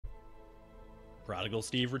Prodigal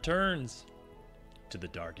Steve returns to the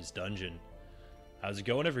darkest dungeon. How's it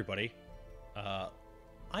going, everybody? I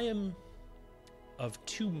am of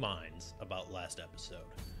two minds about last episode.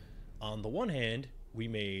 On the one hand, we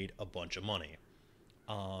made a bunch of money.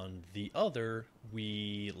 On the other,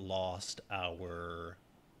 we lost our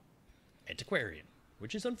antiquarian,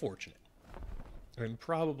 which is unfortunate. And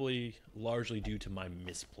probably largely due to my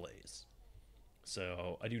misplays.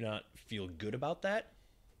 So I do not feel good about that.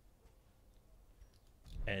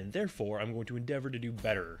 And therefore, I'm going to endeavor to do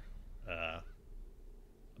better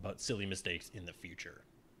about silly mistakes in the future.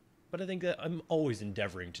 But I think that I'm always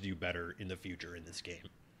endeavoring to do better in the future in this game.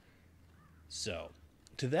 So,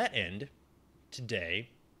 to that end, today,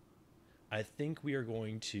 I think we are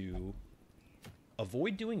going to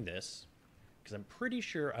avoid doing this, because I'm pretty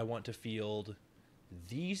sure I want to field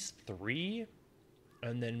these three,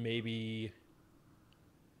 and then maybe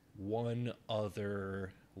one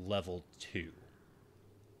other level 2.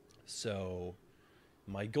 So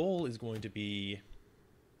my goal is going to be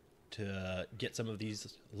to get some of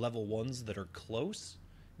these level 1s that are close,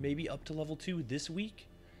 maybe up to level 2 this week,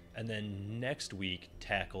 and then next week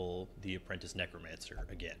tackle the Apprentice Necromancer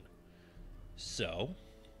again. So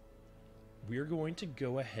we're going to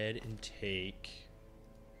go ahead and take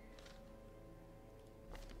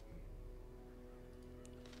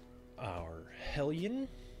our Hellion,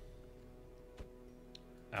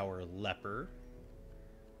 our Leper,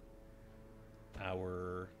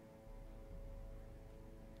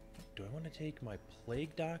 do I want to take my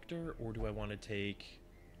Plague Doctor, or do I want to take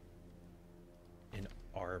an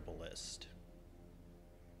Arbalist?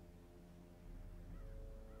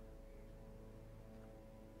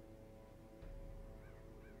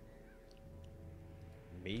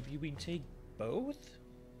 Maybe we take both?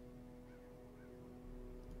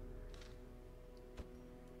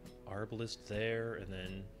 Arbalist there, and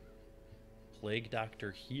then Plague Doctor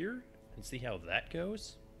here, and see how that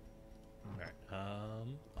goes. Alright,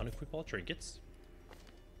 unequip all trinkets.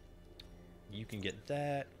 You can get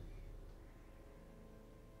that.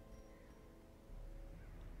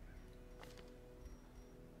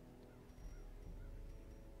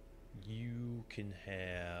 You can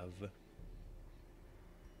have...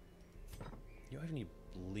 You don't have any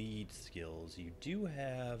bleed skills. You do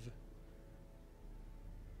have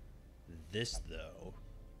this, though,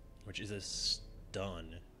 which is a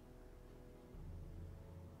stun.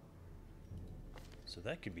 So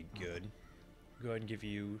that could be good. Go ahead and give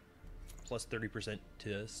you plus 30%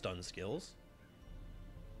 to stun skills.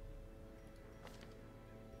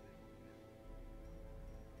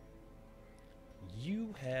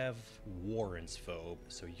 You have Warren's Phobe,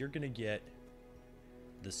 so you're gonna get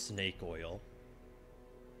the snake oil.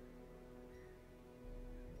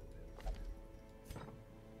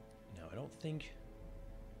 Now, I don't think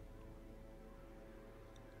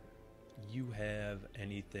you have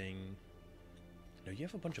anything... No, you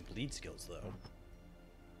have a bunch of bleed skills, though.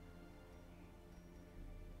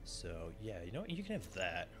 So, yeah, you know what? You can have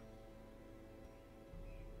that.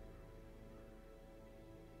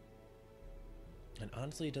 And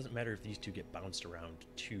honestly, it doesn't matter if these two get bounced around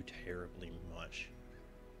too terribly much.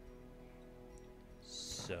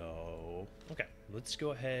 So, okay, let's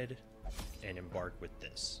go ahead and embark with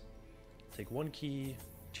this. Take one key,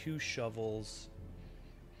 2 shovels,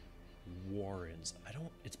 Warrens.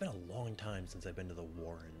 It's been a long time since I've been to the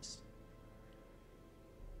Warrens.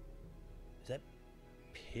 Is that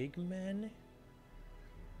Pigmen?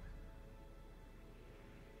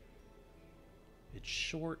 It's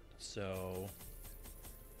short, so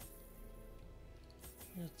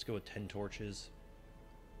let's go with 10 torches.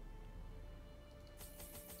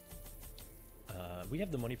 We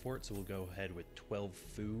have the money for it, so we'll go ahead with 12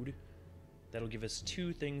 food. That'll give us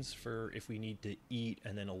 2 things for if we need to eat,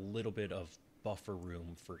 and then a little bit of buffer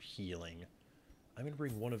room for healing. I'm going to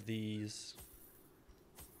bring one of these.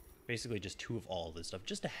 Basically just 2 of all of this stuff,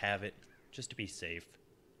 just to have it, just to be safe.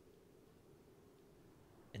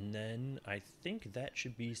 And then I think that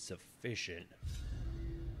should be sufficient.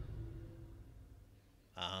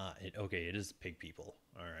 Okay, it is pig people.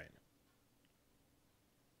 Alright.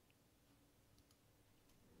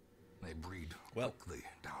 They breed quickly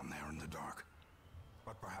down there in the dark.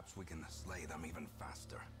 But perhaps we can slay them even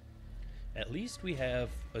faster. At least we have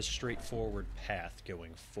a straightforward path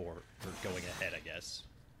going ahead, I guess.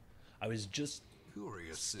 I was just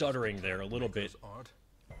stuttering there a little bit,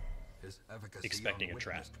 expecting a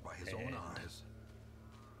trap.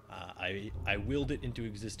 And I willed it into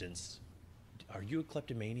existence. Are you a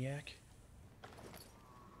kleptomaniac?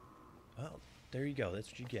 Well, there you go. That's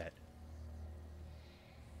what you get.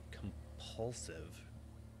 Compulsive.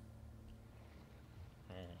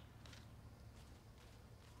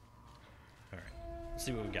 Let's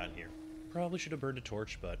see what we've got in here. Probably should have burned a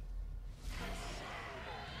torch, but...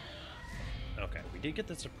 Okay, we did get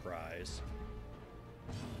the surprise.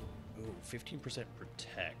 Ooh, 15%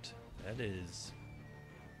 protect. That is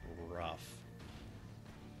rough.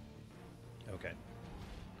 Okay.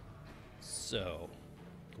 So,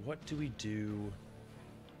 what do we do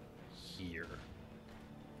here?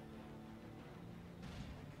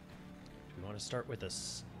 Do we want to start with a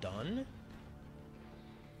stun?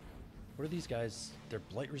 What are these guys? Their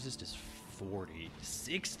blight resist is 40.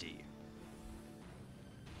 60?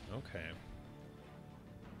 Okay.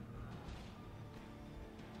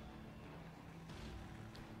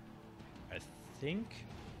 I think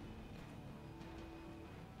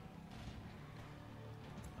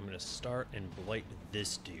I'm gonna start and blight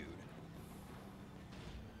this dude,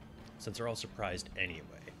 since they're all surprised anyway.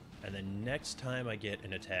 And then next time I get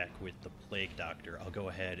an attack with the Plague Doctor, I'll go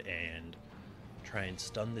ahead and try and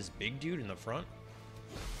stun this big dude in the front.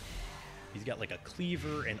 He's got like a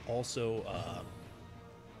cleaver and also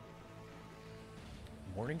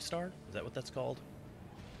Morning Star? Is that what that's called?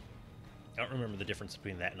 I don't remember the difference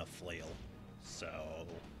between that and a flail. So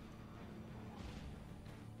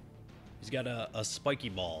he's got a spiky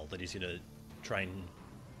ball that he's gonna try and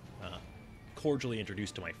cordially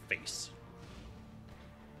introduce to my face.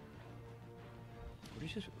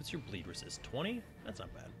 What's your bleed resist? 20? That's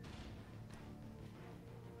not bad.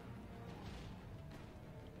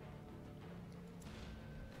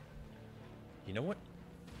 You know what?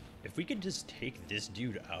 If we could just take this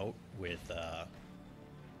dude out with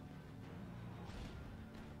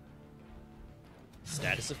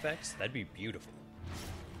status effects, that'd be beautiful.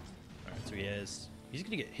 Alright, so he's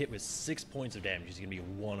gonna get hit with 6 points of damage. He's gonna be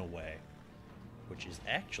 1 away, which is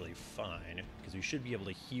actually fine, because we should be able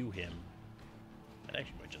to heal him. That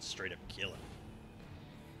actually might just straight up kill him.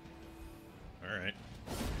 Alright.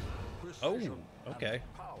 Oh, okay.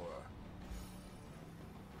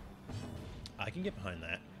 I can get behind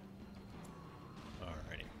that.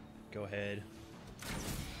 Alrighty. Go ahead.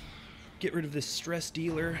 Get rid of this stress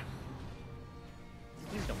dealer.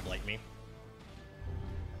 Please don't blight me.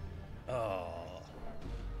 Oh.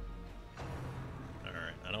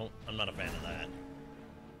 Alright, I'm not a fan of that.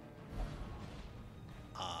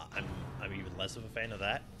 I'm even less of a fan of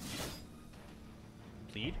that.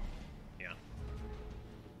 Bleed? Yeah.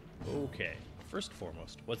 Okay. First and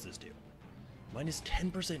foremost, what's this do? Minus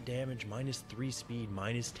 10% damage, minus 3 speed,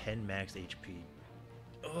 minus 10 max HP.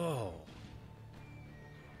 Oh.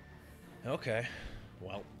 Okay.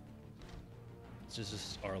 Well. This is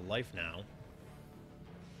just our life now.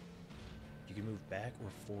 You can move back or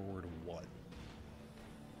forward 1.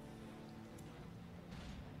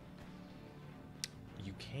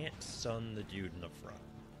 You can't stun the dude in the front.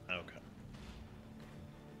 Okay.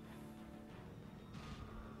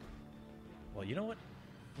 Well, you know what?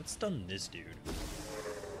 Let's stun this dude.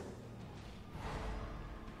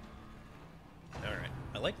 Alright,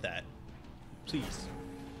 I like that. Please.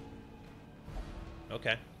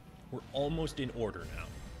 Okay. We're almost in order now.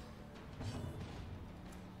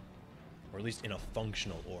 Or at least in a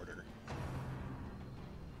functional order.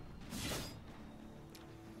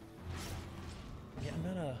 Yeah,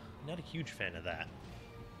 I'm not a huge fan of that.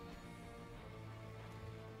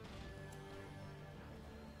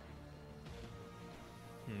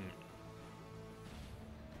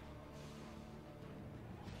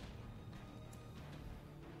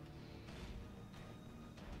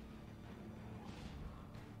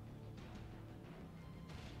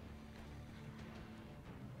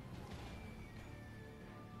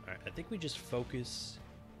 Alright, I think we just focus.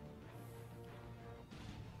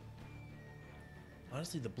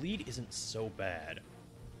 Honestly, the bleed isn't so bad.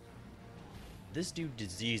 This dude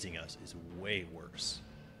diseasing us is way worse.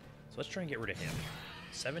 So let's try and get rid of him.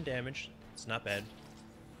 7 damage. It's not bad.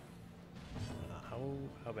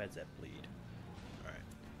 How bad's that bleed? Alright.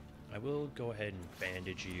 I will go ahead and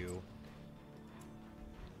bandage you.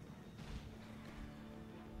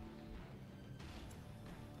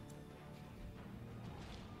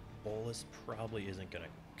 Bolus probably isn't gonna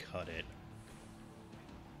cut it.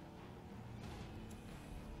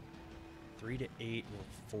 3 to 8 or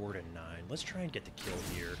 4 to 9. Let's try and get the kill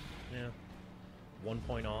here. Yeah. 1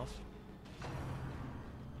 point off.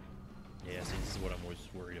 Yeah, see, this is what I'm always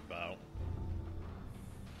worried about.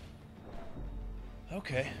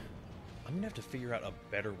 Okay. I'm gonna have to figure out a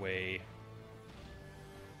better way.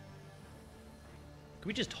 Can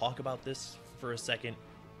we just talk about this for a second?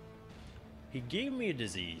 He gave me a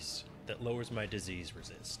disease that lowers my disease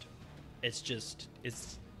resist. It's just,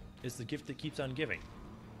 it's the gift that keeps on giving.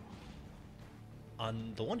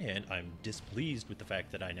 On the one hand, I'm displeased with the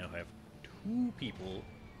fact that I now have 2 people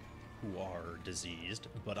who are diseased,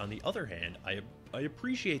 but on the other hand, I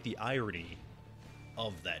appreciate the irony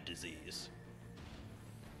of that disease.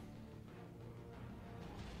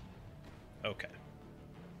 Okay.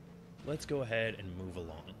 Let's go ahead and move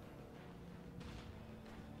along.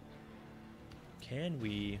 Can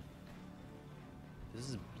we... This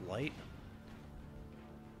is blight.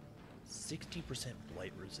 60%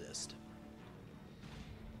 blight resist.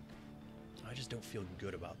 I just don't feel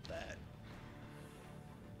good about that.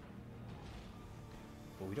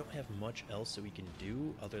 But we don't have much else that we can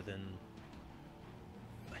do other than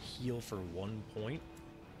a heal for 1 point.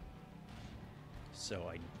 So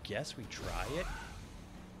I guess we try it.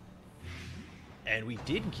 And we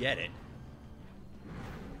did get it.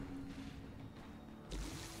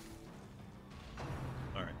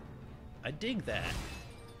 Alright. I dig that.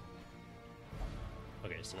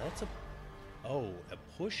 Okay, so that's a... Oh, a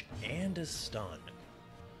push and a stun.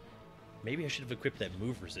 Maybe I should have equipped that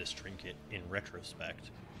move resist trinket in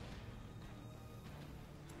retrospect.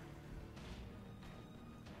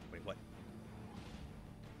 Wait, what?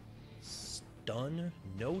 Stun,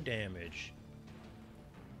 no damage.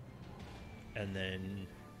 And then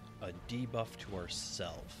a debuff to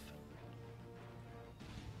ourself.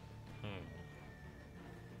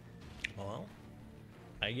 Well,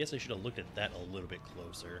 I guess I should have looked at that a little bit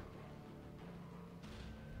closer.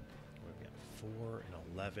 We've got 4 and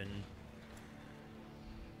 11.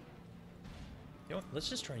 You know what? Let's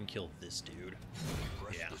just try and kill this dude.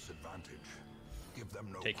 Yeah. Give them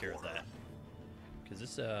no Take care of that. Because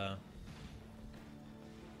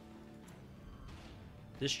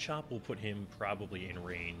this chop will put him probably in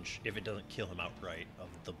range, if it doesn't kill him outright, of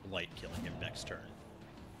the blight killing him next turn.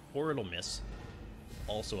 Or it'll miss.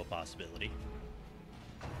 Also a possibility.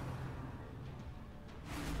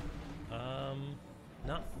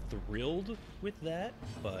 Not thrilled with that,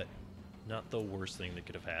 but not the worst thing that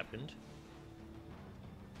could have happened.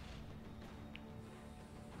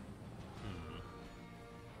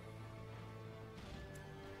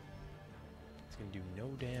 It's gonna do no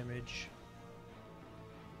damage.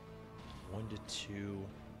 1 to 2.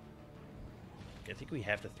 I think we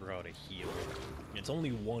have to throw out a heal. It's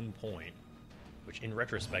only 1 point, which in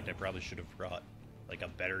retrospect I probably should have brought like a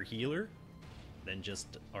better healer than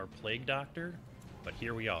just our plague doctor, but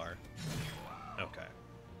here we are. Okay.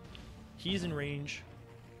 He's in range.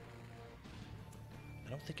 I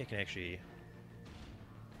don't think I can actually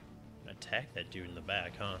attack that dude in the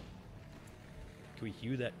back, huh? Can we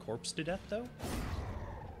hew that corpse to death, though?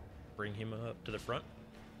 Bring him up to the front?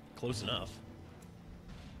 Close enough.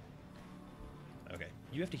 Okay,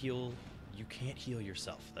 you have to heal. You can't heal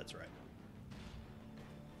yourself, that's right.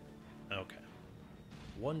 Okay.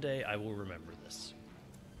 One day I will remember this.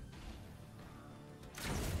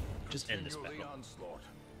 Just end this battle.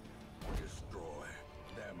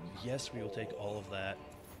 Yes, we will take all of that.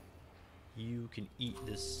 You can eat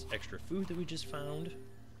this extra food that we just found.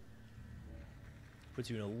 Puts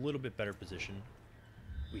you in a little bit better position.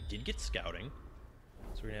 We did get scouting.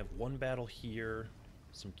 So we're going to have 1 battle here,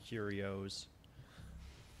 some curios.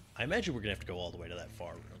 I imagine we're going to have to go all the way to that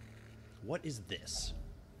far room. What is this?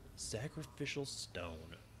 Sacrificial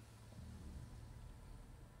stone.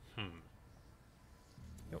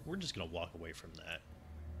 You know, we're just going to walk away from that.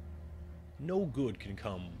 No good can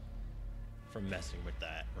come from messing with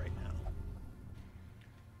that right now.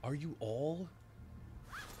 Are you all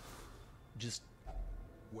just...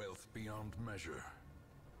 Wealth beyond measure.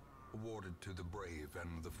 Awarded to the brave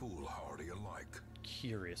and the foolhardy alike.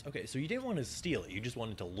 Curious. Okay, so you didn't want to steal it. You just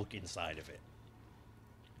wanted to look inside of it.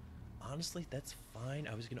 Honestly, that's fine.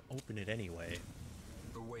 I was going to open it anyway.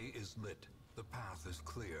 The way is lit. The path is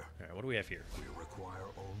clear. Alright, what do we have here? We require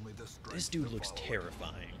only the strength. This dude looks follow.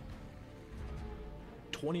 terrifying.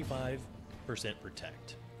 25%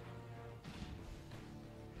 protect.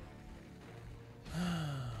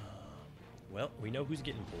 Well, we know who's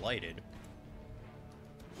getting blighted.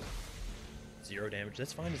 0 damage.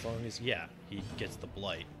 That's fine as long as, yeah, he gets the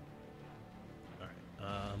blight. Alright,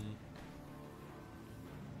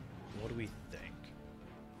 what do we think?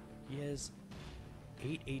 He has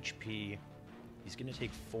 8 HP. He's gonna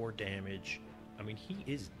take 4 damage. I mean, he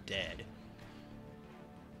is dead.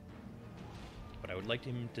 But I would like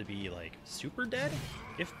him to be, like, super dead,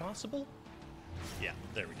 if possible. Yeah,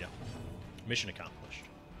 there we go. Mission accomplished.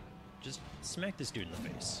 Just smack this dude in the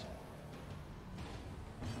face.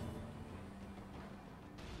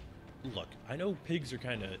 Look, I know pigs are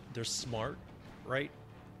kind of... They're smart, right?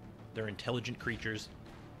 They're intelligent creatures.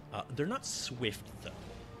 They're not swift, though.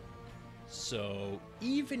 So,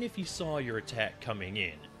 even if he saw your attack coming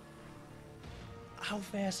in, how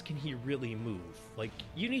fast can he really move? Like,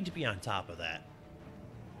 you need to be on top of that.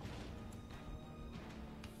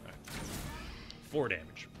 4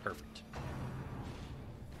 damage. Perfect.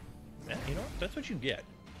 Yeah, you know what? That's what you get.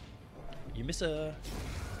 You miss an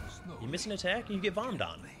attack and you get bombed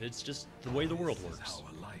on. It's just the way the world works. How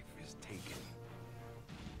a life is taken.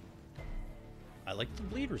 I like the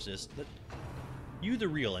bleed resist. That you, the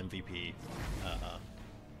real MVP,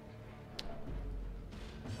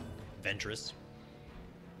 Ventress.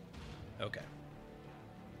 Okay.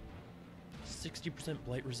 60%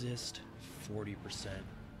 blight resist, 40%.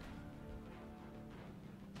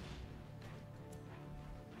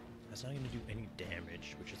 That's not going to do any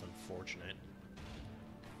damage, which is unfortunate.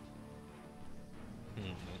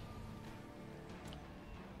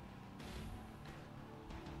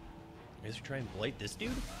 Let's try and blight this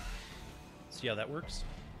dude. See how that works?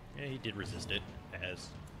 Yeah, he did resist it, as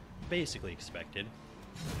basically expected.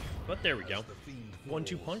 But there we go.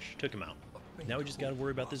 1-2 punch, took him out. Now we just gotta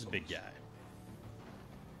worry about this big guy.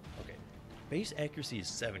 Okay. Base accuracy is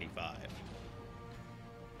 75.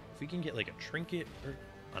 If we can get like a trinket or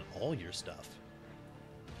on all your stuff.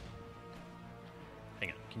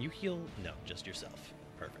 Hang on, can you heal? No, just yourself.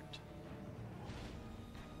 Perfect.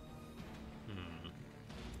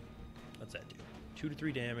 What's that do? 2 to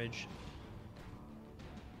 3 damage.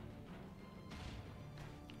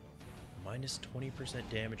 Minus 20%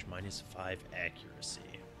 damage, minus 5 accuracy.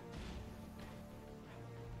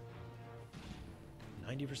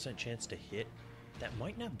 90% chance to hit. That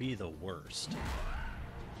might not be the worst.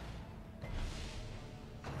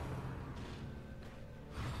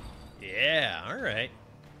 Yeah, alright.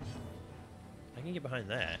 I can get behind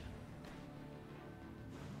that.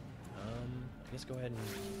 I guess go ahead and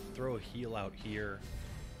throw a heal out here.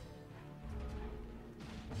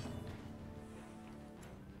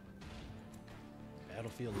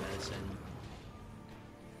 Battlefield medicine.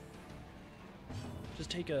 Just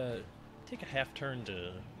take a half turn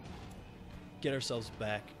to get ourselves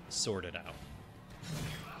back sorted out.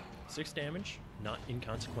 6 damage, not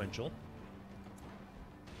inconsequential.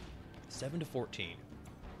 7 to 14.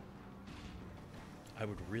 I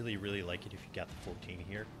would really, really like it if you got the 14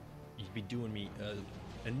 here. You'd be doing me an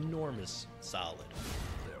enormous solid.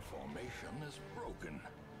 Their formation is broken.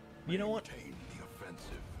 You know what? Maintain the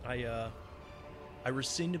offensive. I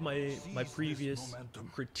rescind my Seize previous this momentum.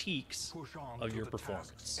 critiques Push on of to your the performance.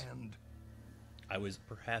 task's end. I was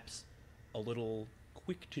perhaps a little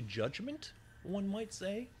quick to judgment, one might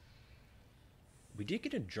say. We did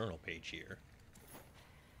get a journal page here.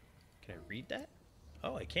 Can I read that?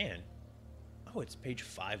 Oh, I can. Oh, it's page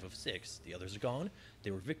 5 of 6. The others are gone.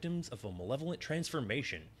 They were victims of a malevolent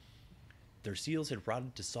transformation. Their seals had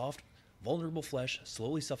rotted to soft, vulnerable flesh,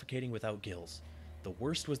 slowly suffocating without gills. The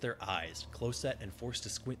worst was their eyes, close-set and forced to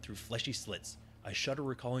squint through fleshy slits. I shudder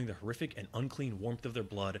recalling the horrific and unclean warmth of their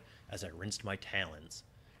blood as I rinsed my talons.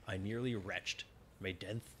 I nearly retched. May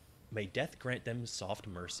death grant them soft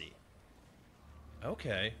mercy.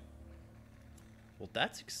 Okay. Well,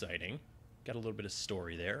 that's exciting. Got a little bit of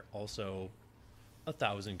story there. Also,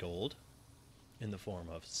 1,000 gold in the form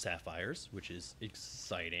of sapphires, which is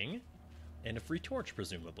exciting. And a free torch,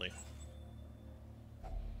 presumably.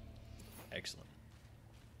 Excellent.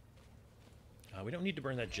 We don't need to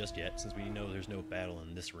burn that just yet, since we know there's no battle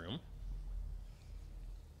in this room.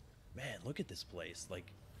 Man, look at this place.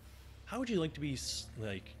 Like, how would you like to be,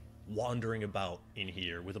 like, wandering about in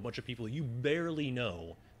here with a bunch of people you barely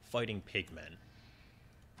know fighting pigmen?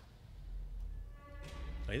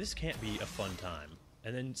 Like, this can't be a fun time.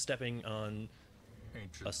 And then stepping on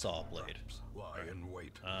Ancient a saw blade. traps lie in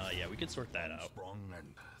wait. Yeah, we could sort that out. Sprung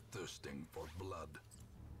and thirsting for blood.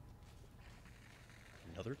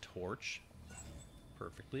 Another torch.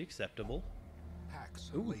 Perfectly acceptable. Hacks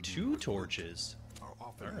Ooh, laden 2 with torches. loot are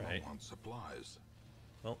often All right. low on supplies.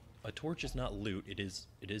 Well, a torch is not loot, it is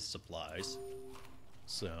supplies.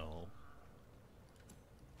 So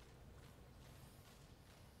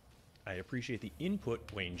I appreciate the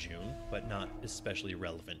input, Wayne June, but not especially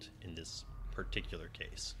relevant in this particular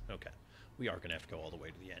case. Okay, we are gonna have to go all the way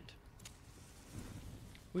to the end.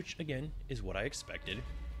 Which, again, is what I expected.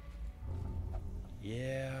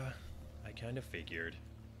 Yeah, I kind of figured.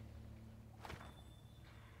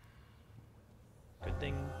 Good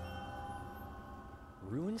thing.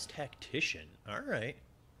 Ruins Tactician. Alright.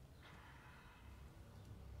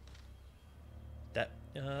 That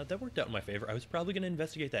worked out in my favor. I was probably going to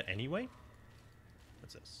investigate that anyway.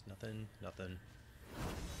 What's this? Nothing. Nothing.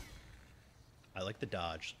 I like the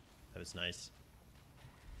dodge. That was nice.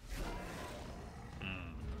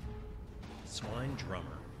 Swine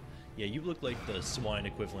Drummer. Yeah, you look like the swine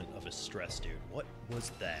equivalent of a stress dude. What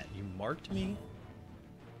was that? You marked me?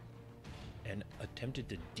 And attempted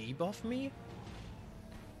to debuff me?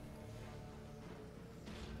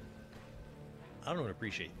 I don't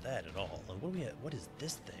appreciate that at all. And what do we have? What is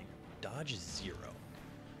this thing? Dodge is 0.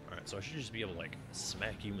 Alright, so I should just be able to, like,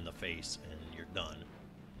 smack you in the face and you're done.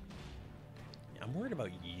 I'm worried about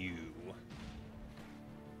you.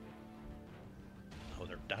 Oh,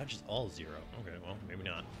 their dodge is all 0. Okay, well, maybe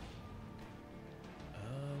not.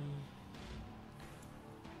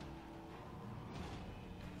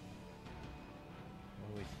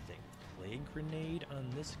 What do we think? Plague grenade on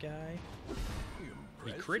this guy?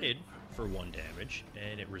 He critted for 1 damage,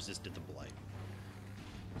 and it resisted the blight.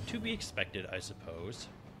 To be expected, I suppose.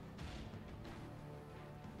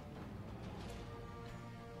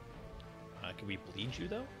 Can we bleed you,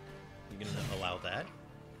 though? You gonna allow that?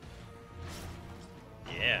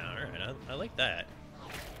 Yeah, alright, I like that.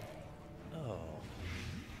 Oh.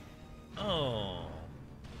 Oh.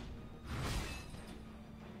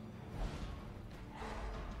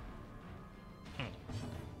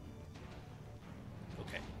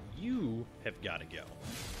 Okay, you have got to go.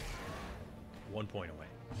 1 point away.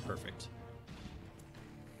 Perfect.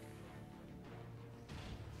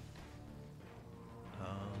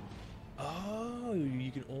 Oh,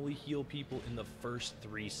 you can only heal people in the first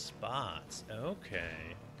 3 spots.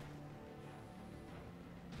 Okay.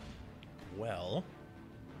 Well,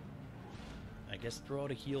 I guess throw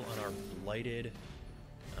out a heal on our blighted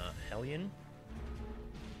Hellion.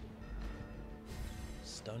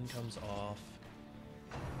 Stun comes off.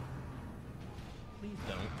 Please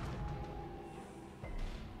don't.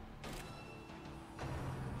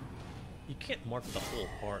 You can't mark the whole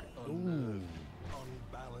party. Ooh.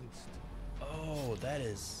 Unbalanced. Oh, that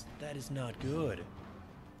is not good.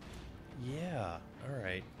 Yeah,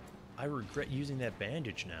 alright. I regret using that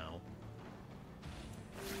bandage now.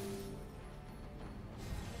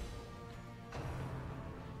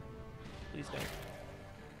 Please don't.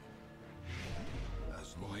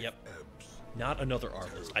 As life Yep. ebbs, Not another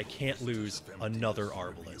Arbalist. I can't lose another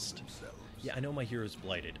Arbalist. Yeah, I know my hero's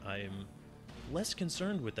blighted. I am less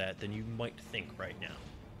concerned with that than you might think right now.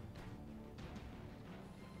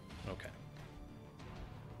 Okay.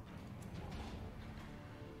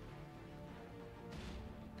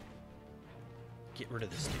 Get rid of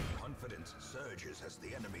this dude. confidence surges as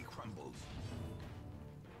the enemy crumbles.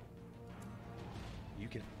 You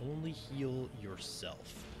can only heal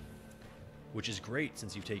yourself, which is great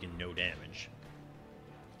since you've taken no damage.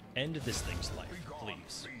 End this thing's life,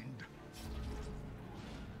 please. Fiend.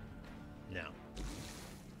 Now,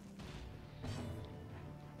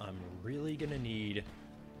 I'm really gonna need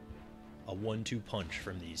a 1-2 punch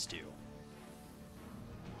from these two.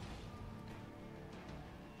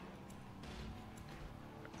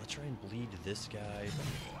 Let's try and bleed this guy.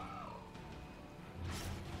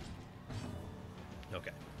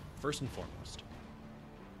 Okay, first and foremost.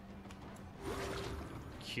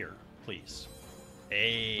 Cure, please.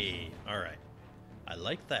 Hey, alright. I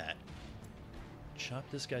like that. Chop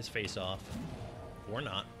this guy's face off. Or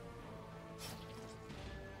not.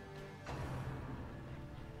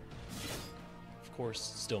 Of course,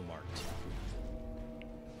 still marked.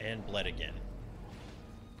 And bled again.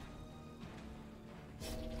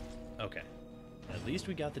 Okay. At least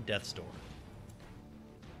we got the Death's Door.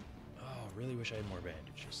 Oh, really wish I had more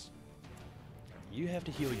bandages. You have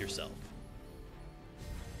to heal yourself.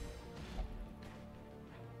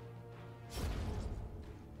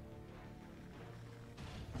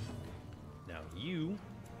 Now you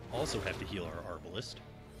also have to heal our Arbalist.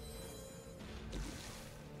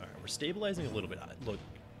 Alright, we're stabilizing a little bit. Look,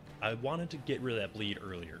 I wanted to get rid of that bleed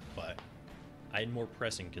earlier, but I had more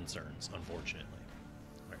pressing concerns, unfortunately.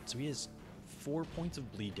 Alright, so he has 4 points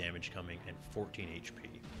of bleed damage coming and 14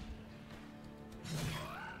 HP.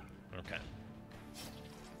 Okay.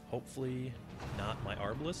 Hopefully not my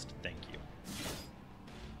Arbalist. Thank you.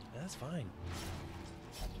 That's fine.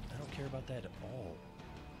 I don't care about that at all.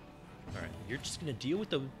 Alright, you're just going to deal with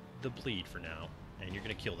the bleed for now, and you're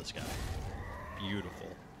going to kill this guy. Beautiful.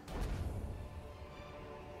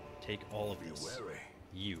 Take all of Be this. wary.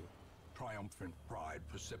 You. Triumphant pride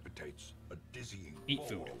precipitates a dizzying Eat fall.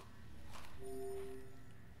 food.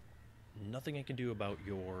 Nothing I can do about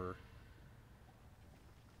your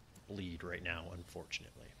bleed right now,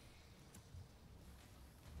 unfortunately.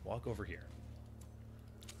 Walk over here.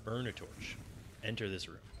 Burn a torch. Enter this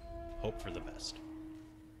room. Hope for the best.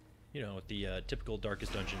 You know, the typical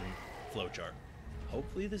Darkest Dungeon flowchart.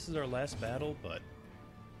 Hopefully this is our last battle, but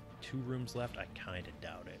 2 rooms left, I kind of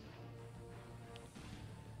doubt it.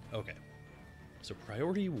 Okay. So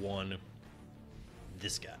priority 1,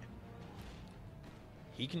 this guy.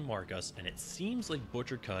 He can mark us, and it seems like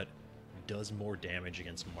Butcher Cut does more damage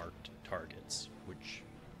against marked targets, which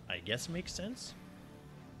I guess makes sense.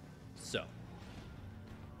 So,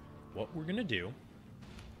 what we're gonna do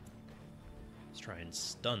is try and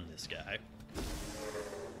stun this guy.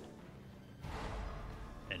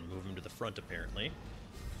 And move him to the front, apparently.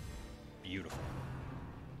 Beautiful.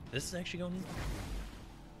 This is actually going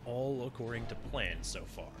all according to plan so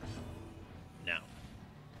far. Now,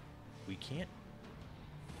 we can't...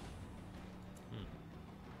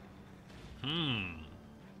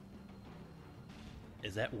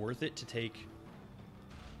 Is that worth it to take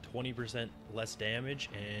 20% less damage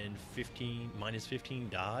and minus 15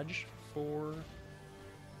 dodge for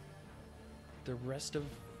the rest of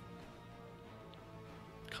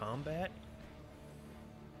combat?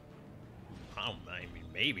 I mean,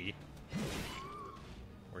 maybe.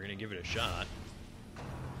 We're gonna give it a shot.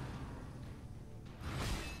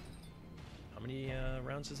 How many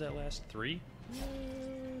rounds does that last? 3?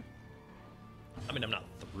 I mean, I'm not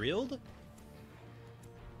thrilled,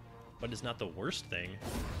 but it's not the worst thing.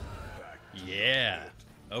 Yeah.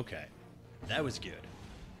 Okay. That was good.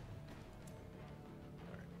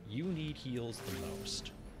 Right. You need heals the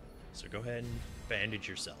most, so go ahead and bandage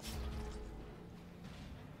yourself.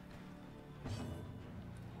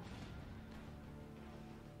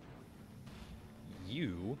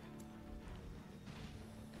 You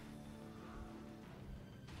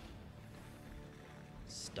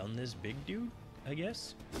stun this big dude, I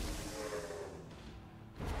guess?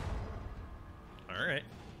 Alright.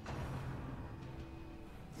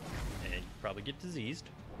 And you probably get diseased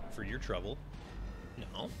for your trouble.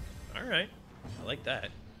 No? Alright. I like that.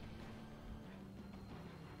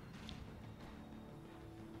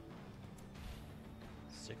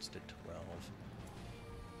 Six to 12.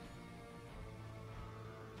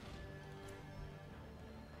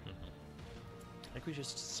 I think we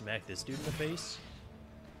just smack this dude in the face.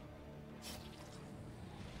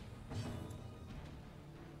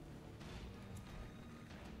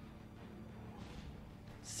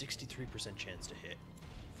 %63% chance to hit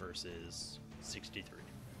versus 63.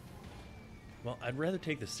 Well, I'd rather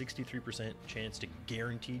take the 63% chance to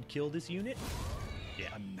guaranteed kill this unit. Yeah.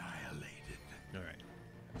 Annihilated. Alright.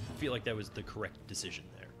 I feel like that was the correct decision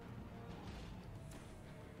there.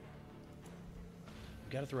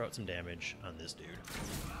 We've got to throw out some damage on this dude.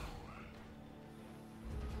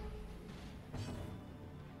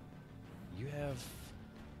 You have...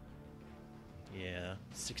 yeah,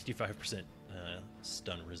 65%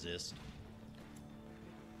 stun resist.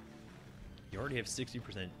 You already have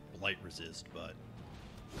 60% blight resist, but...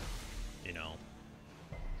 you know...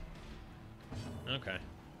 okay.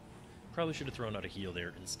 Probably should have thrown out a heal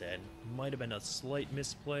there instead. Might have been a slight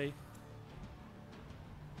misplay.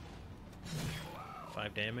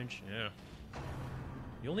 5 damage? Yeah.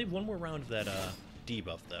 You only have one more round of that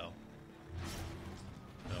debuff, though.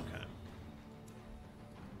 Okay.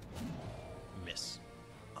 Miss.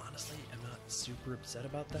 Honestly, I'm not super upset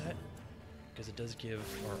about that, because it does give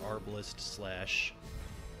our Arbalist slash...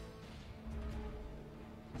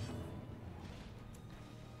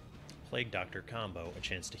 Plague Doctor combo a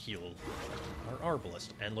chance to heal our Arbalist.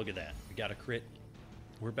 And look at that. We got a crit.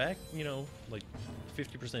 We're back, you know, like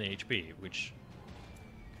 50% HP, which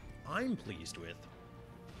I'm pleased with.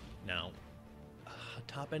 Now,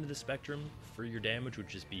 top end of the spectrum for your damage would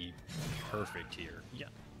just be perfect here. Yeah,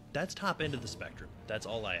 that's top end of the spectrum. That's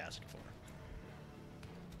all I ask for.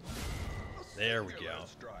 There we go.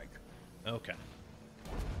 Okay.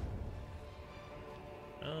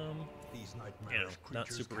 These you know,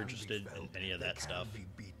 not super interested in any of that stuff.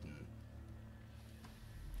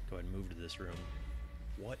 Go ahead and move to this room.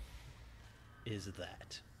 What is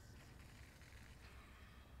that?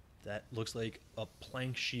 That looks like a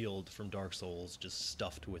plank shield from Dark Souls just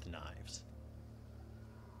stuffed with knives.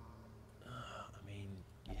 I mean,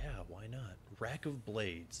 yeah, why not? Rack of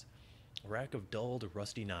blades. A rack of dulled,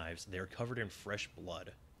 rusty knives. They are covered in fresh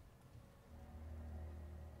blood.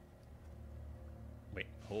 Wait,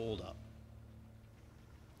 hold up.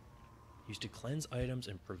 Used to cleanse items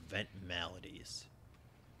and prevent maladies.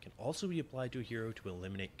 Can also be applied to a hero to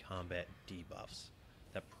eliminate combat debuffs.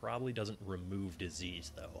 That probably doesn't remove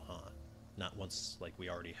disease, though, huh? Not once, like, we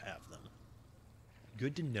already have them.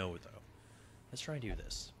 Good to know, though. Let's try and do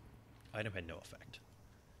this. Item had no effect.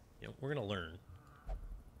 You know, we're gonna learn.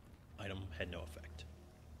 Item had no effect.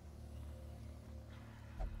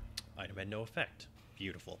 Item had no effect.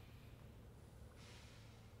 Beautiful.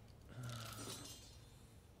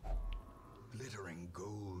 Glittering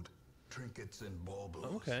gold, trinkets and baubles.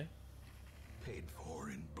 Okay. Paid for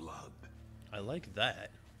in blood. I like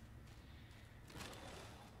that.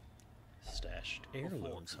 Stashed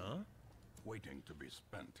heirlooms, huh? Waiting to be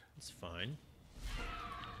spent. It's fine.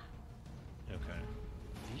 Okay.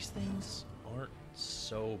 These things aren't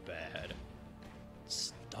so bad.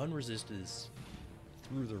 stun resist is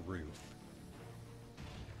through the roof.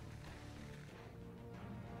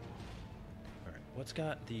 Alright, what's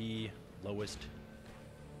got the lowest,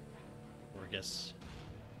 or I guess,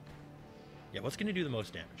 yeah, what's going to do the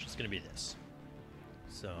most damage? It's going to be this.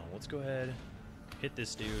 So let's go ahead, hit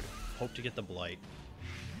this dude, hope to get the blight.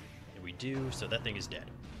 And we do, so that thing is dead.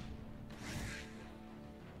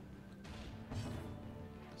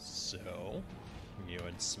 So, I'm going to go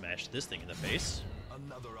ahead and smash this thing in the face.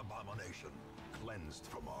 Another abomination cleansed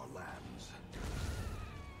from our lands.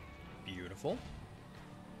 Beautiful.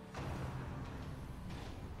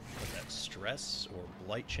 What's that? Stress or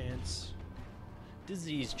blight chance?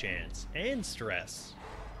 Disease chance. And stress.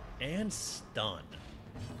 And stun.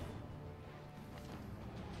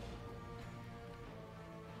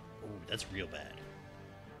 Ooh, that's real bad.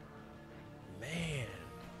 Man,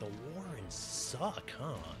 the Warrens suck,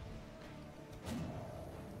 huh?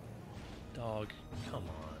 Dog, come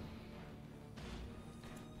on.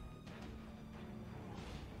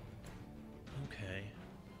 Okay.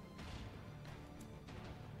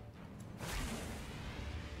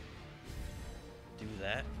 Do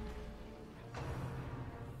that.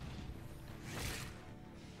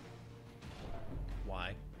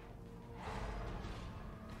 Why?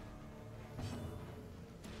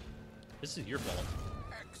 This is your fault.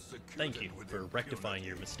 Thank you for rectifying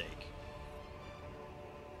your mistake.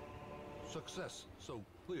 Success so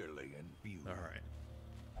clearly in view. Alright.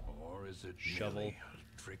 Or is it Shovel. merely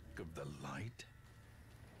a trick of the light?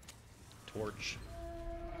 Torch.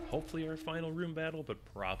 Hopefully our final room battle, but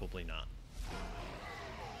probably not.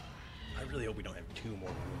 I really hope we don't have 2 more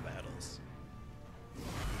room battles.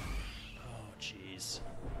 Oh, jeez.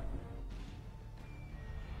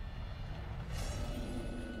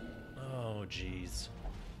 Oh, jeez.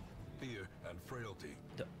 Fear and frailty.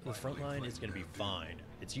 The front line is going to be fine.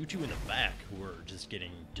 It's you two in the back who are just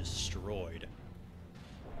getting destroyed.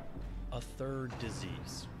 A 3rd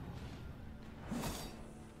disease.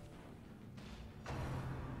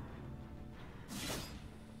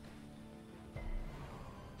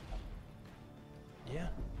 Yeah.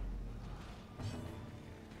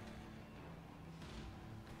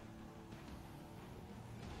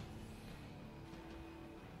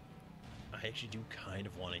 I actually do kind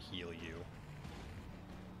of want to heal you.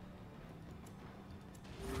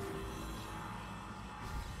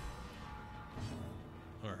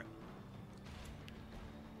 Alright.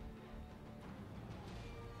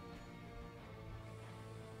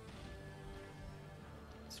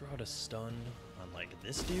 Let's throw out a stun on, like,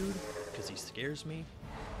 this dude, because he scares me.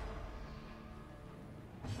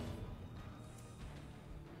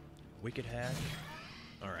 Wicked Hack.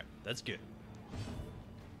 Alright, that's good.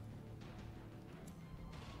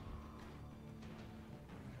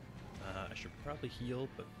 I should probably heal,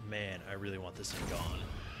 but man, I really want this thing gone.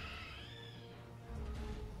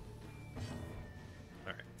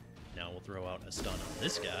 Alright, now we'll throw out a stun on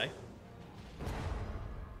this guy.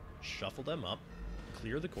 Shuffle them up,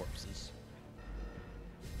 clear the corpses.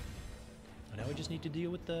 And now we just need to deal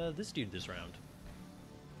with this dude this round.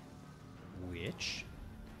 Which...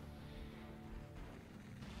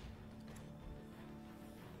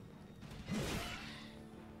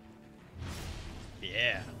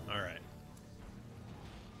 yeah, alright.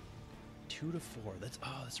 2 to 4. That's,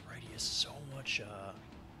 oh, that's right. He has so much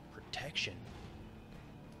protection.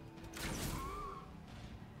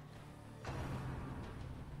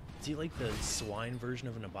 Is he like the swine version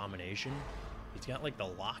of an abomination? He's got like the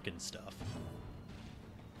lock and stuff.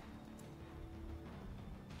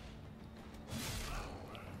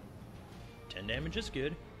 $10 damage is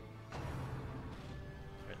good.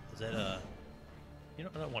 Is that you know,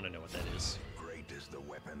 I don't want to know what that is. Great is the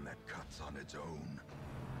weapon that cuts on its own.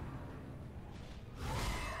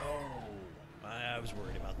 Oh, I was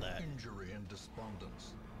worried about that. Injury and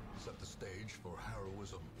despondence set the stage for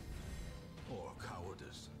heroism or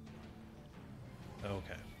cowardice.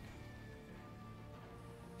 Okay.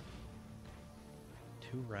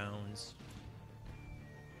 2 rounds.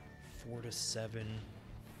 4 to 7.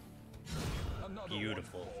 Another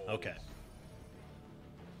Beautiful. one falls. Okay.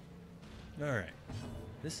 Alright.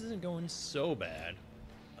 This isn't going so bad.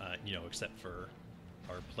 You know, except for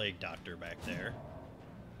our plague doctor back there.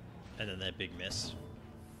 And then that big miss.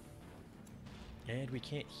 And we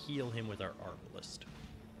can't heal him with our arbalist.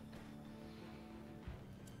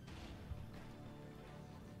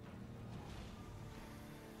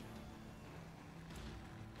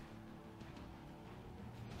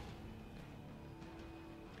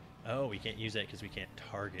 Oh, we can't use that because we can't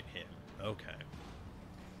target him. Okay.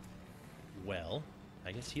 Well,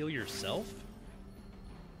 I guess heal yourself?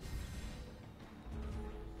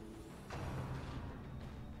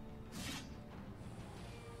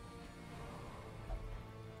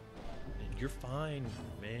 You're fine,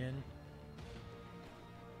 man.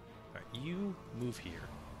 Alright, you move here.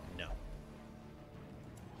 No.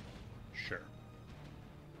 Sure.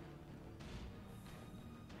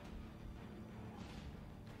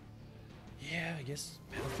 Yeah, I guess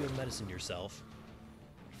battlefield medicine yourself,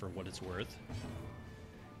 for what it's worth.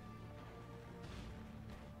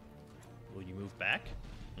 Will you move back?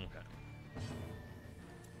 Okay.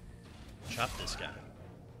 Chop this guy.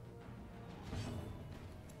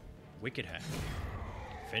 Wicked hack.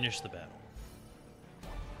 Finish the battle.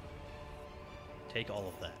 Take all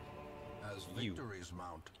of that. As victories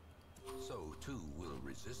mount, so too will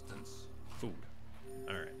resistance. Food.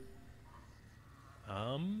 Alright.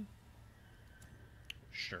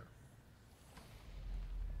 Sure.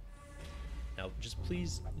 Now, just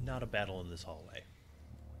please not a battle in this hallway.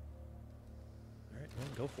 Alright, well,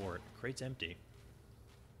 go for it. Crate's empty.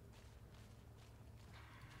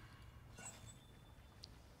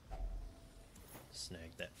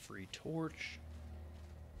 Snag that free torch.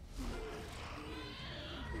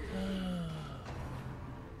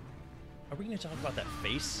 Are we going to talk about that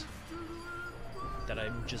face that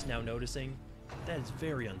I'm just now noticing? That is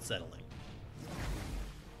very unsettling.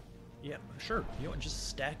 Yeah, sure. You know what? Just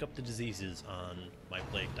stack up the diseases on my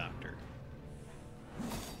plague doctor.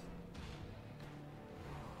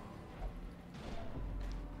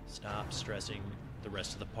 Stop stressing the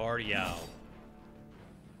rest of the party out.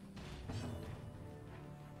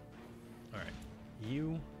 Alright.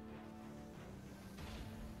 You...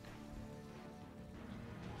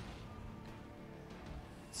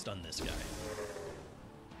 stun this guy.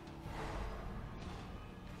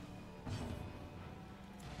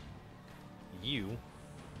 You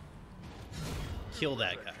kill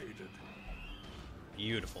that guy.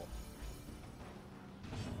 Beautiful.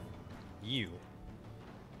 You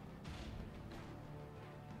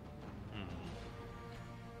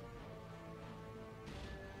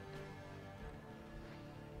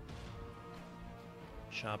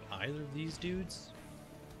chop either of these dudes.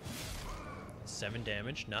 7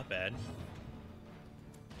 damage, not bad.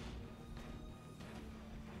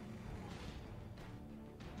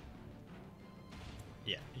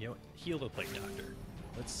 Yeah, you know what? Heal the plague doctor.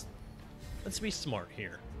 Let's be smart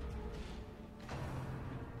here.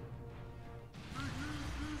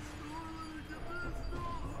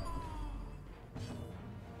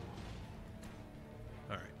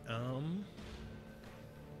 Alright,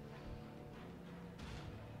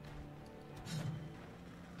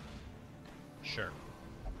 sure.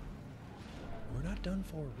 We're not done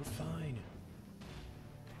for. We're fine.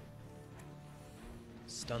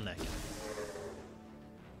 Stun that guy.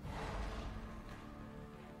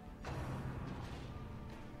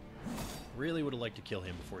 Really would have liked to kill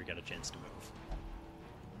him before he got a chance to move.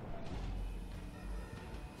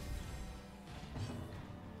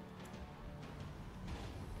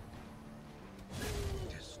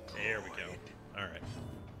 There we go. Alright.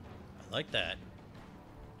 I like that.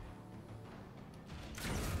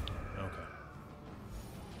 Okay.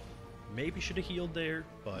 Maybe should have healed there,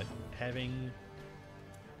 but having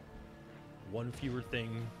one fewer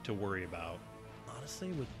thing to worry about.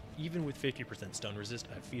 Honestly, even with 50% stun resist,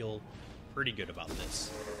 I feel pretty good about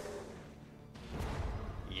this.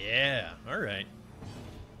 Yeah, alright.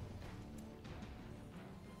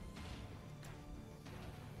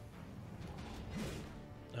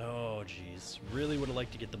 Oh, jeez. Really would have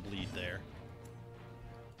liked to get the bleed there.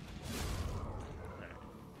 Right.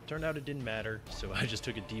 Turned out it didn't matter, so I just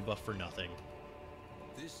took a debuff for nothing.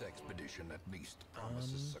 This expedition at least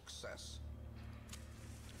promises success.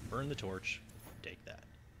 Burn the torch. Take that.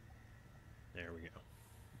 There we go.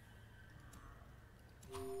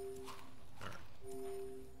 Alright.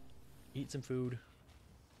 Eat some food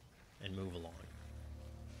and move along.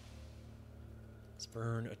 Let's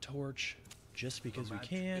burn a torch just because we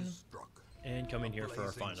can and come in here for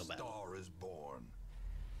our final battle.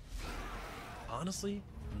 Honestly,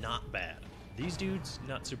 not bad. These dudes,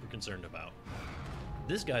 not super concerned about.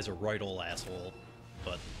 This guy's a right ol' asshole,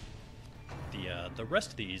 but the rest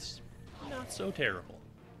of these, not so terrible.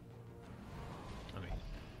 I mean,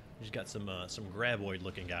 you've got some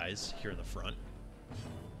graboid-looking guys here in the front.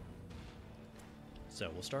 So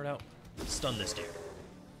we'll start out, stun this dude.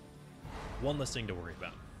 One less thing to worry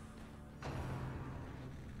about.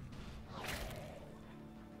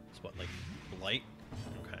 It's what, like, blight?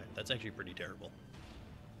 Okay, that's actually pretty terrible.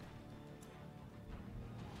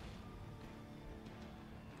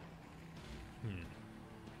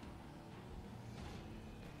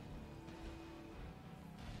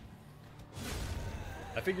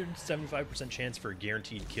 I figured 75% chance for a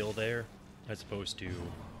guaranteed kill there, as opposed to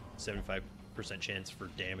 75% chance for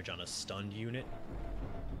damage on a stunned unit.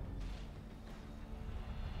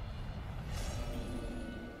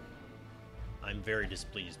 I'm very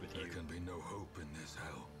displeased with you. There can be no hope in this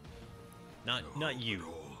hell. Not No hope you, at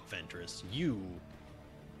all. Ventress. You,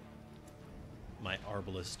 my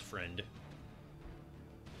arbalist friend.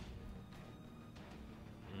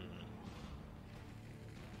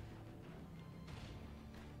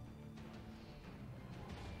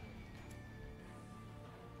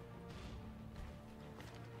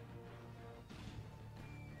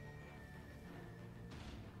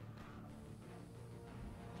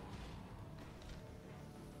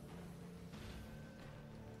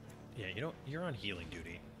 Yeah, you know, you're on healing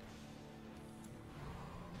duty.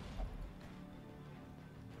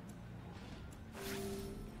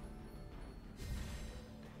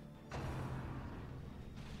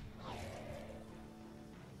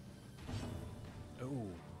 Oh,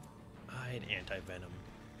 I had anti-venom.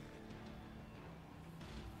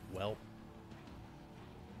 Well.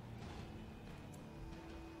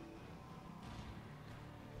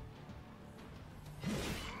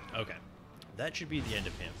 Okay, that should be the end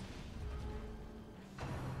of him.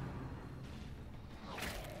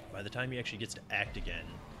 By the time he actually gets to act again,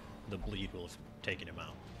 the bleed will have taken him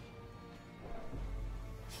out.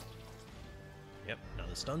 Yep, now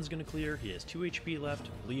the stun's gonna clear. He has 2 HP left.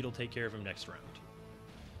 Bleed will take care of him next round.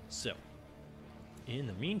 So, in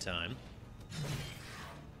the meantime,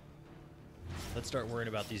 let's start worrying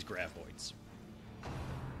about these graphoids.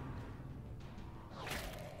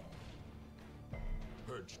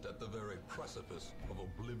 Perched at the very precipice of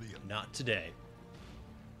oblivion. Not today.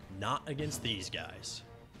 Not against these guys.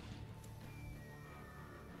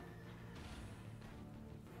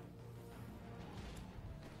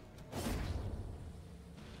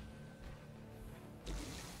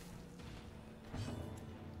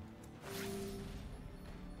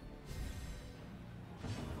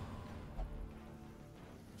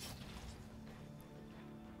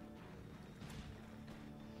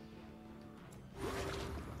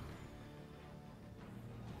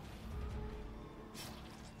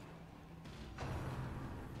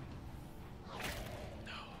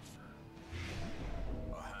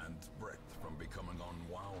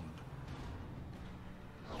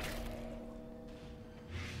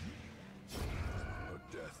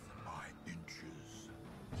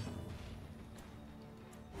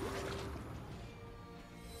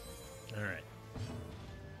 Alright.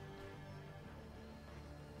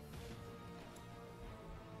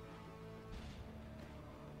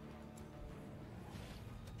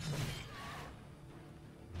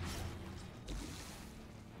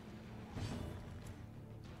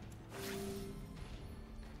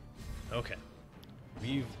 Okay.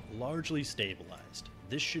 We've largely stabilized.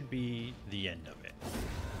 This should be the end of it.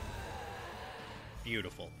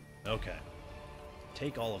 Beautiful. Okay.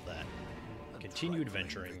 Take all of that. Continue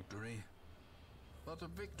adventuring. Victory, but a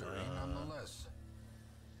victory nonetheless.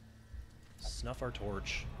 Snuff our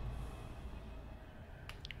torch.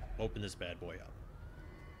 Open this bad boy up.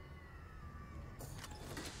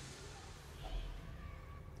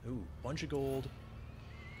 Ooh, bunch of gold.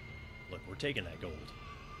 Look, we're taking that gold.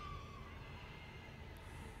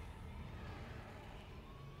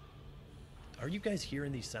 Are you guys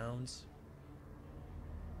hearing these sounds?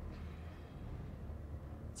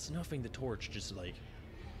 Snuffing the torch just like...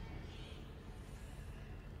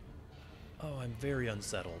 Oh, I'm very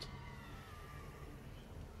unsettled.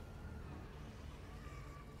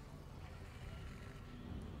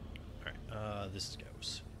 Alright, this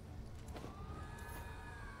goes.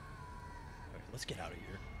 Alright, let's get out of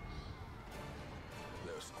here.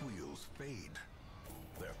 Their squeals fade.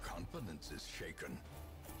 Their confidence is shaken.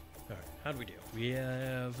 Alright, how do we do? We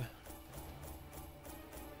have...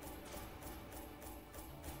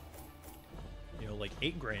 You know, like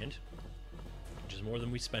 8 grand, which is more than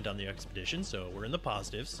we spent on the expedition, so we're in the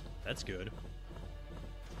positives. That's good.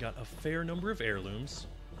 Got a fair number of heirlooms,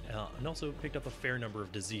 and also picked up a fair number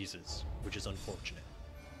of diseases, which is unfortunate.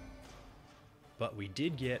 But we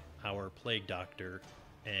did get our plague doctor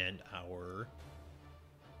and our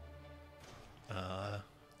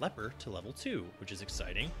leper to level 2, which is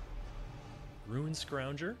exciting. Ruin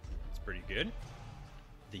Scrounger, it's pretty good.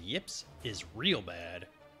 The Yips is real bad.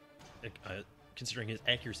 Considering his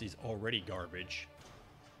accuracy is already garbage.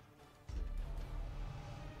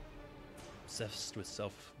 Obsessed with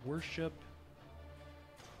self-worship.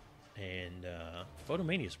 And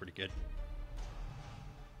Photomania is pretty good.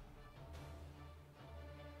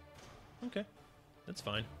 Okay, that's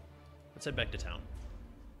fine. Let's head back to town.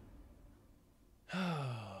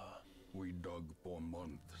 We dug for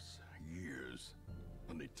months, years,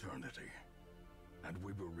 an eternity, and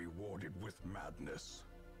we were rewarded with madness.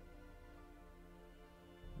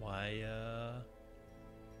 Why,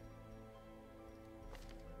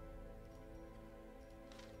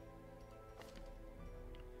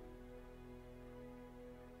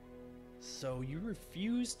 So you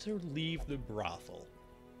refuse to leave the brothel.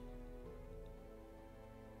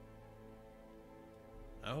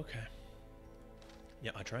 Okay. Yeah,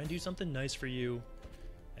 I'll try and do something nice for you,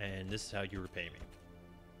 and this is how you repay me.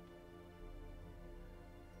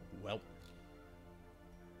 Well.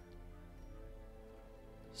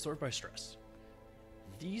 Sort by stress.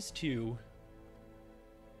 These two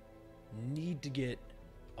need to get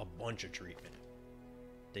a bunch of treatment.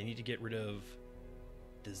 They need to get rid of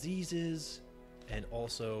diseases and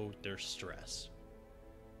also their stress.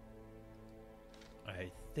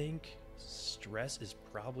 I think stress is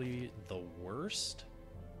probably the worst.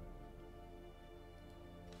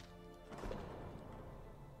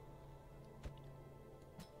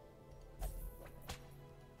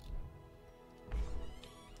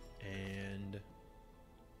 And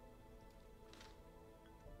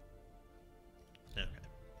okay.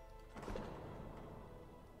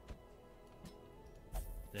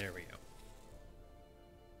 There we go.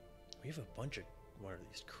 We have a bunch of, what are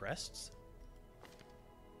these, crests?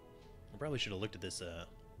 I probably should have looked at this,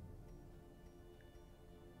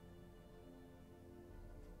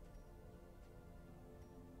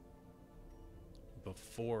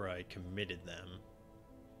 before I committed them.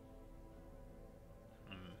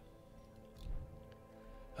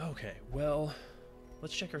 Okay, well,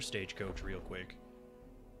 let's check our stagecoach real quick.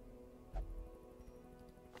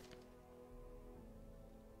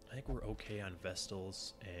 I think we're okay on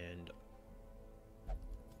Vestals, and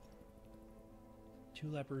 2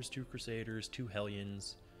 lepers, 2 crusaders, 2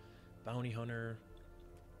 hellions, bounty hunter,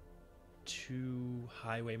 2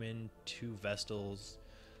 highwaymen, 2 Vestals,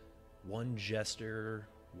 1 jester,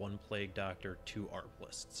 1 plague doctor, 2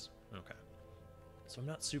 arblists. Okay. So I'm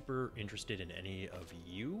not super interested in any of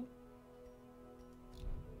you.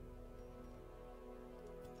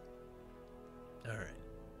 Alright.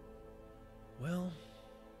 Well,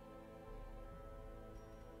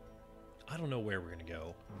 I don't know where we're going to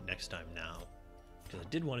go next time now. Because I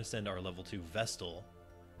did want to send our level 2 Vestal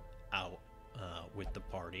out with the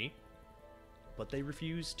party. But they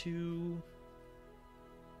refused to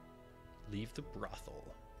leave the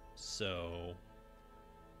brothel. So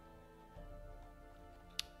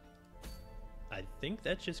I think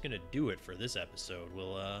that's just gonna do it for this episode.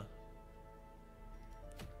 We'll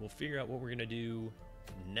figure out what we're gonna do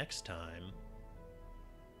next time,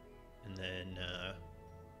 and then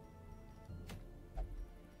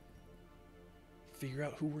figure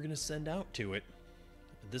out who we're gonna send out to it.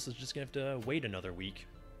 This is just gonna have to wait another week.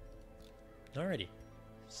 Alrighty,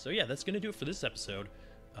 so yeah, that's gonna do it for this episode.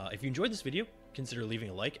 If you enjoyed this video, consider leaving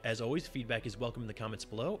a like. As always, feedback is welcome in the comments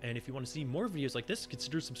below, and if you want to see more videos like this,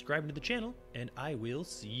 consider subscribing to the channel, and I will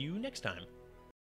see you next time.